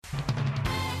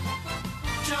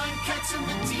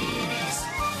Catsimatidis.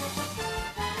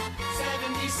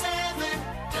 77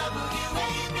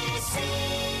 WABC.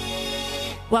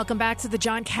 Welcome back to the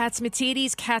John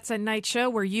Catsimatidis Cats at Night show,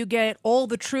 where you get all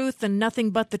the truth and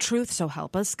nothing but the truth, so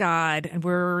help us God. And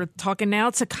we're talking now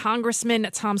to Congressman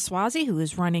Tom Suozzi, who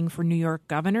is running for New York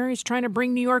governor. He's trying to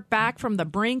bring New York back from the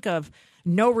brink of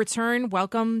no return.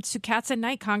 Welcome to Cats at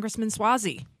Night, Congressman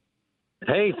Suozzi.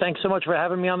 Hey, thanks so much for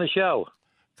having me on the show.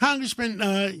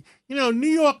 Congressman, New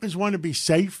Yorkers want to be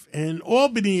safe, and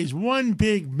Albany is one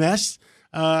big mess.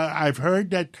 I've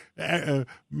heard that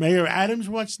Mayor Adams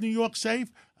wants New York safe.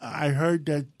 I heard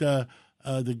that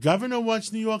the governor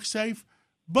wants New York safe.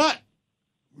 But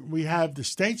we have the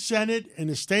state Senate and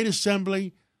the state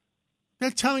assembly.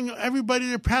 They're telling everybody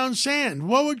to pound sand.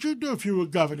 What would you do if you were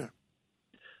governor?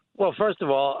 Well, first of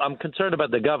all, I'm concerned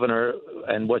about the governor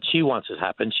and what she wants to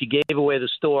happen. She gave away the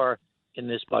store in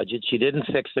this budget. She didn't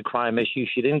fix the crime issue.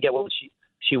 She didn't get what she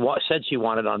said she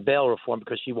wanted on bail reform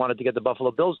because she wanted to get the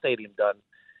Buffalo Bills Stadium done.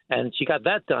 And she got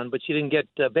that done, but she didn't get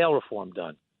bail reform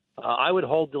done. I would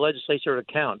hold the legislature to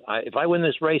account. If I win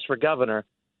this race for governor,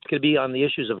 it's going to be on the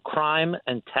issues of crime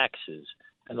and taxes.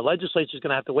 And the legislature is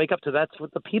going to have to wake up to that's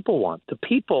what the people want. The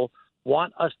people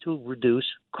want us to reduce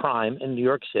crime in New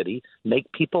York City, make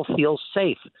people feel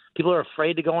safe. People are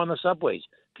afraid to go on the subways.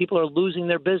 People are losing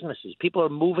their businesses. People are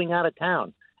moving out of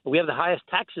town. We have the highest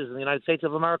taxes in the United States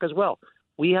of America as well.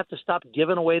 We have to stop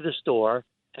giving away the store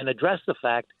and address the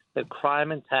fact that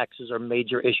crime and taxes are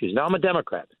major issues. Now, I'm a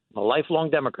Democrat. I'm a lifelong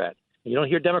Democrat. You don't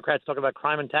hear Democrats talk about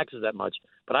crime and taxes that much,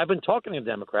 but I've been talking to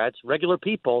Democrats, regular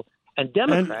people, and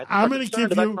Democrats are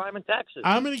concerned about crime and taxes.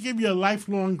 I'm going to give you a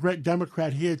lifelong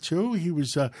Democrat here, too. He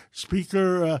was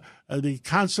Speaker, the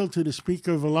counsel to the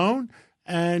Speaker of Alone,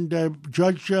 and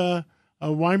Judge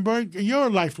Weinberg. You're a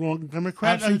lifelong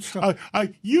Democrat. Are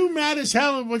you mad as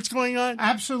hell at what's going on?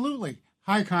 Absolutely.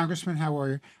 Hi, Congressman. How are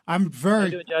you? How you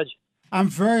doing, Judge? I'm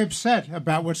very upset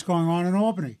about what's going on in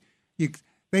Albany.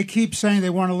 They keep saying they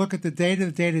want to look at the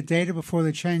data before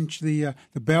they change the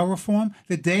bail reform.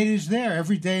 The data is there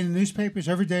every day in the newspapers,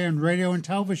 every day on radio and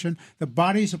television. The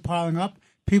bodies are piling up.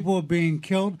 People are being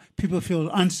killed. People feel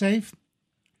unsafe.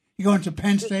 You go into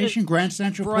Penn Station, Grand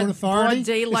Central Port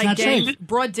Authority.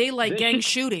 Broad daylight gang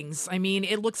shootings. I mean,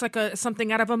 it looks like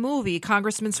something out of a movie.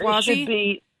 Congressman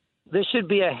Suozzi. This should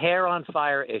be a hair on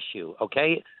fire issue.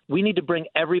 Okay, we need to bring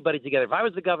everybody together. If I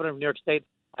was the governor of New York State,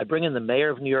 I'd bring in the mayor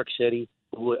of New York City,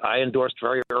 who I endorsed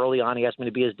very early on. He asked me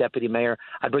to be his deputy mayor.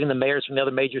 I'd bring in the mayors from the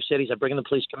other major cities. I'd bring in the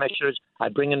police commissioners.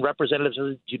 I'd bring in representatives of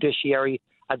the judiciary.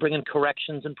 I'd bring in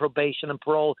corrections and probation and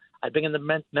parole. I'd bring in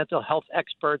the mental health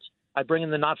experts. I'd bring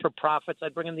in the not-for-profits.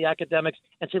 I'd bring in the academics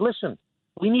and say, listen,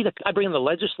 I'd bring in the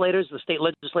legislators, the state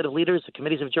legislative leaders, the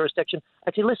committees of jurisdiction.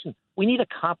 I'd say, listen, we need a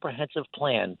comprehensive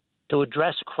plan to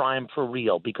address crime for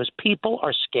real because people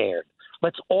are scared.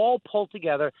 Let's all pull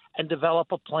together and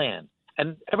develop a plan.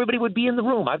 And everybody would be in the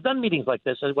room. I've done meetings like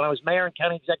this when I was mayor and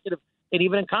county executive and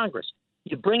even in Congress.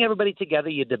 You bring everybody together.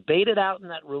 You debate it out in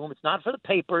that room. It's not for the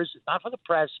papers. It's not for the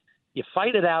press. You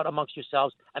fight it out amongst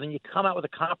yourselves, and then you come out with a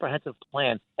comprehensive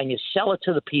plan, and you sell it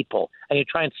to the people, and you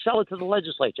try and sell it to the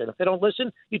legislature. And if they don't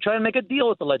listen, you try and make a deal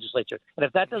with the legislature. And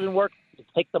if that doesn't work, you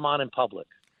take them on in public.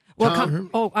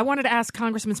 Well, I wanted to ask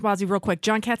Congressman Suozzi real quick.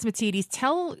 John Catsimatidis,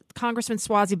 tell Congressman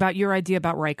Suozzi about your idea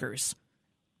about Rikers.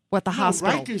 What the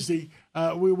hospital? Rikers,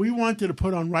 we wanted to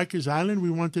put on Rikers Island. We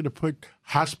wanted to put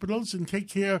hospitals and take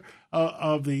care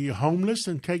of the homeless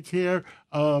and take care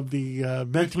of the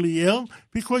mentally ill,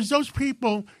 because those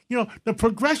people, the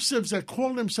progressives that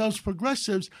call themselves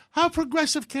progressives, how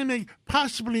progressive can they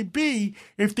possibly be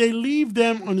if they leave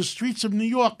them on the streets of New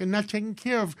York and not taking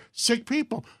care of sick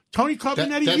people? Tony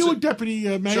Carbonetti, you were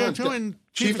deputy mayor too, and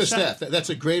chief of staff. That's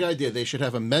a great idea. They should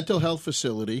have a mental health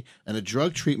facility and a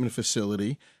drug treatment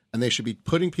facility, and they should be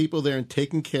putting people there and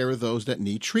taking care of those that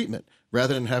need treatment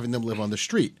rather than having them live on the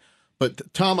street.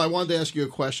 But, Tom, I wanted to ask you a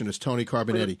question as Tony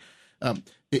Carbonetti.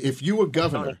 If you were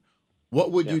governor, what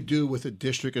would you do with a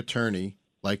district attorney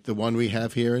like the one we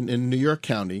have here in New York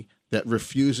County that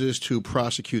refuses to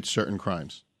prosecute certain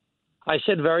crimes? I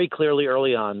said very clearly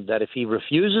early on that if he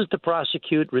refuses to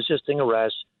prosecute resisting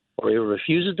arrest or he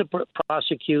refuses to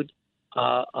prosecute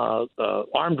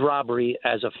armed robbery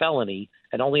as a felony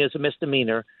and only as a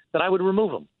misdemeanor, that I would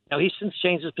remove him. Now, he's since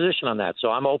changed his position on that, so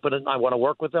I'm open and I want to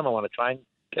work with him. I want to try and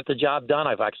get the job done.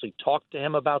 I've actually talked to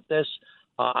him about this.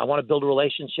 I want to build a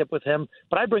relationship with him.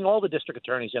 But I bring all the district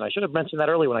attorneys in. I should have mentioned that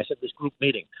earlier when I said this group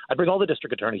meeting. I bring all the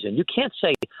district attorneys in. You can't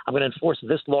say I'm going to enforce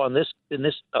this law in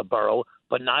this borough,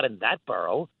 but not in that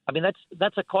borough. I mean,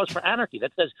 that's a cause for anarchy.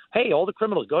 That says, hey, all the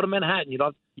criminals, go to Manhattan. You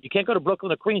can't go to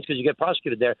Brooklyn or Queens because you get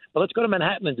prosecuted there. But let's go to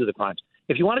Manhattan and do the crimes.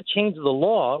 If you want to change the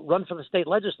law, run for the state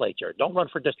legislature. Don't run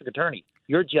for district attorney.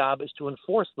 Your job is to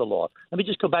enforce the law. Let me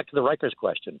just go back to the Rikers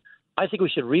question. I think we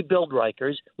should rebuild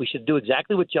Rikers. We should do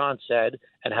exactly what John said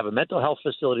and have a mental health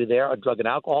facility there, a drug and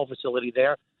alcohol facility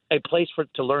there, a place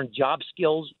to learn job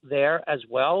skills there as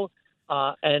well.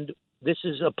 And this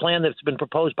is a plan that's been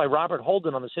proposed by Robert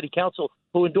Holden on the city council,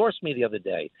 who endorsed me the other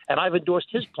day. And I've endorsed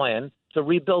his plan to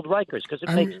rebuild Rikers because it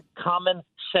makes common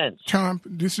sense. Tom,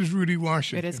 this is Rudy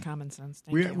Washington. It is common sense.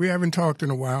 Thank you. We haven't talked in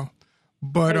a while.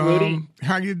 But Hey, Rudy.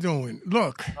 how you doing?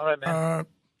 Look, All right, man.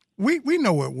 we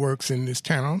know what works in this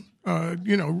town.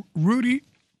 Rudy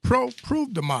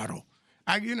proved the model.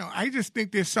 I just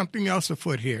think there's something else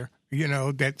afoot here,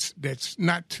 that's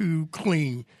not too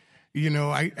clean.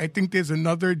 I think there's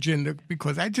another agenda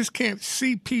because I just can't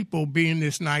see people being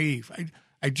this naive.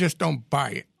 I just don't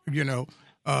buy it.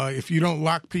 If you don't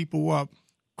lock people up,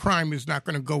 crime is not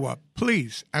going to go up.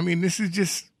 Please. I mean, this is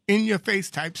just in-your-face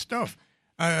type stuff.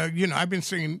 I've been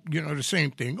saying, the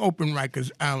same thing. Open Rikers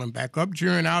Island back up.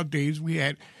 During our days, we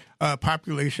had a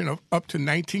population of up to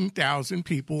 19,000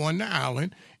 people on the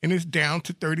island, and it's down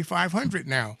to 3,500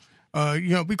 now,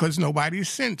 because nobody's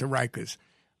sent to Rikers.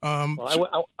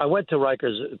 Well, I went to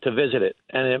Rikers to visit it,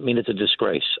 and it's a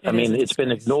disgrace. It's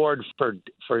been ignored for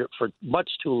much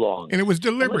too long. And it was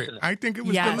deliberate. Listen, I think it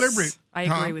was Yes, deliberate. I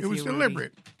agree Tom. with It was you, Rudy.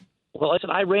 deliberate. Well, listen,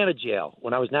 I ran a jail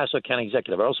when I was Nassau County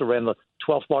executive. I also ran the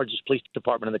 12th largest police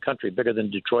department in the country, bigger than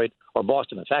Detroit or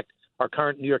Boston. In fact, our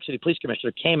current New York City police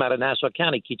commissioner came out of Nassau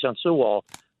County, Keechant Sewall,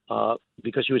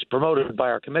 because he was promoted by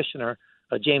our commissioner,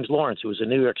 James Lawrence, who was a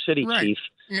New York City Right. chief.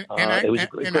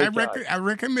 I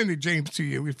recommended James to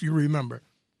you, if you remember.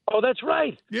 Oh, that's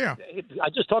right. Yeah. I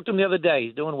just talked to him the other day.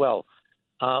 He's doing well.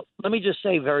 Let me just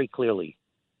say very clearly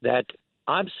that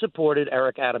I've supported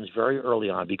Eric Adams very early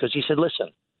on because he said, listen,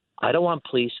 I don't want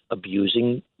police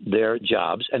abusing their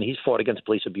jobs, and he's fought against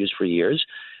police abuse for years.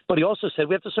 But he also said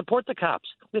we have to support the cops.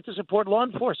 We have to support law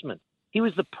enforcement. He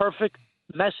was the perfect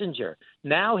messenger.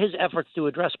 Now his efforts to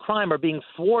address crime are being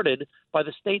thwarted by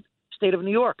the state of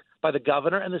New York, by the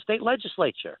governor and the state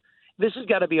legislature. This has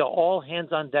got to be an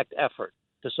all-hands-on-deck effort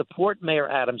to support Mayor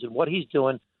Adams and what he's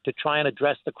doing to try and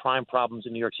address the crime problems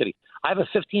in New York City. I have a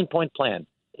 15-point plan.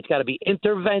 It's got to be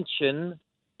intervention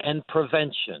and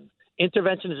prevention.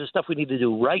 Intervention is the stuff we need to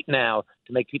do right now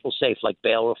to make people safe, like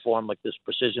bail reform, like this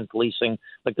precision policing,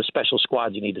 like the special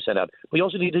squads you need to send out. We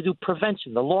also need to do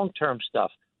prevention, the long-term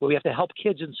stuff, where we have to help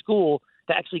kids in school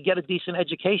to actually get a decent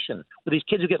education. With these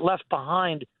kids who get left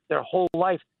behind their whole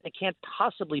life, they can't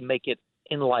possibly make it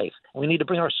in life. And we need to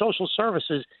bring our social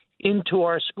services into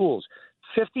our schools.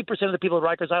 50% of the people at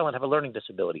Rikers Island have a learning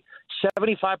disability.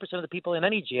 75% of the people in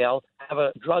any jail have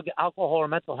a drug, alcohol, or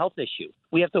mental health issue.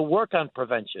 We have to work on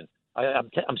prevention.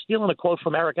 I'm stealing a quote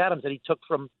from Eric Adams that he took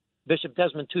from Bishop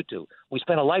Desmond Tutu. We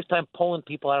spent a lifetime pulling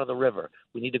people out of the river.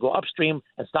 We need to go upstream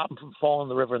and stop them from falling in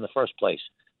the river in the first place.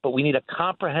 But we need a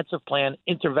comprehensive plan.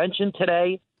 Intervention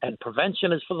today and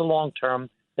prevention is for the long term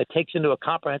that takes into a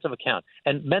comprehensive account.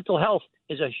 And mental health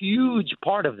is a huge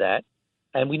part of that.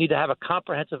 And we need to have a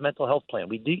comprehensive mental health plan.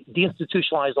 We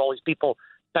deinstitutionalized all these people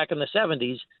back in the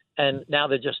 70s, and now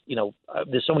they're just,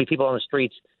 there's so many people on the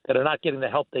streets that are not getting the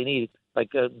help they need.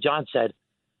 Like John said,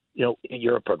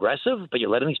 you're a progressive, but you're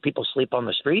letting these people sleep on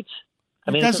the streets?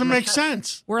 It doesn't make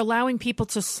sense. We're allowing people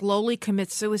to slowly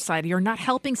commit suicide. You're not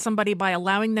helping somebody by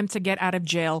allowing them to get out of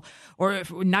jail or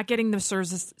if not getting the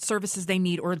services they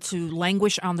need or to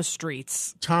languish on the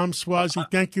streets. Tom Suozzi,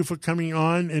 thank you for coming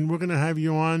on, and we're going to have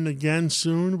you on again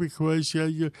soon because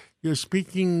you're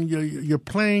speaking, you're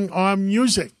playing our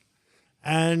music,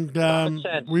 and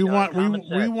we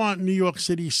want New York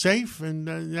City safe,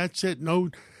 and that's it.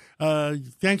 No.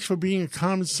 Thanks for being a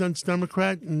common sense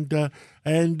Democrat, and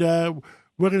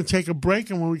we're going to take a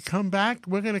break. And when we come back,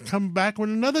 we're going to come back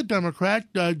with another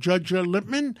Democrat, Judge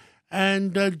Lippman,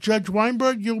 and Judge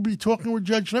Weinberg. You'll be talking with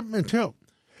Judge Lippman too.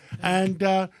 And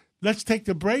let's take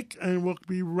the break, and we'll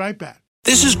be right back.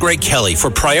 This is Greg Kelly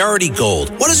for Priority Gold.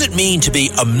 What does it mean to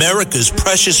be America's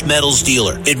precious metals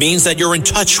dealer? It means that you're in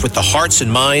touch with the hearts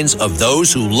and minds of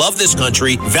those who love this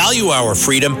country, value our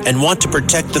freedom, and want to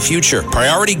protect the future.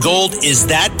 Priority Gold is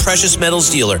that precious metals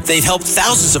dealer. They've helped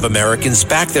thousands of Americans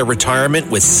back their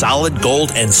retirement with solid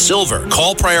gold and silver.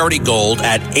 Call Priority Gold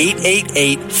at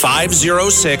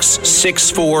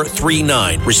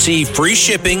 888-506-6439. Receive free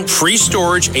shipping, free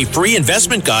storage, a free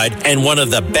investment guide, and one of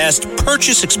the best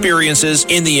purchase experiences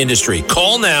in the industry.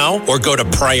 Call now or go to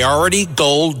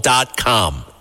PriorityGold.com.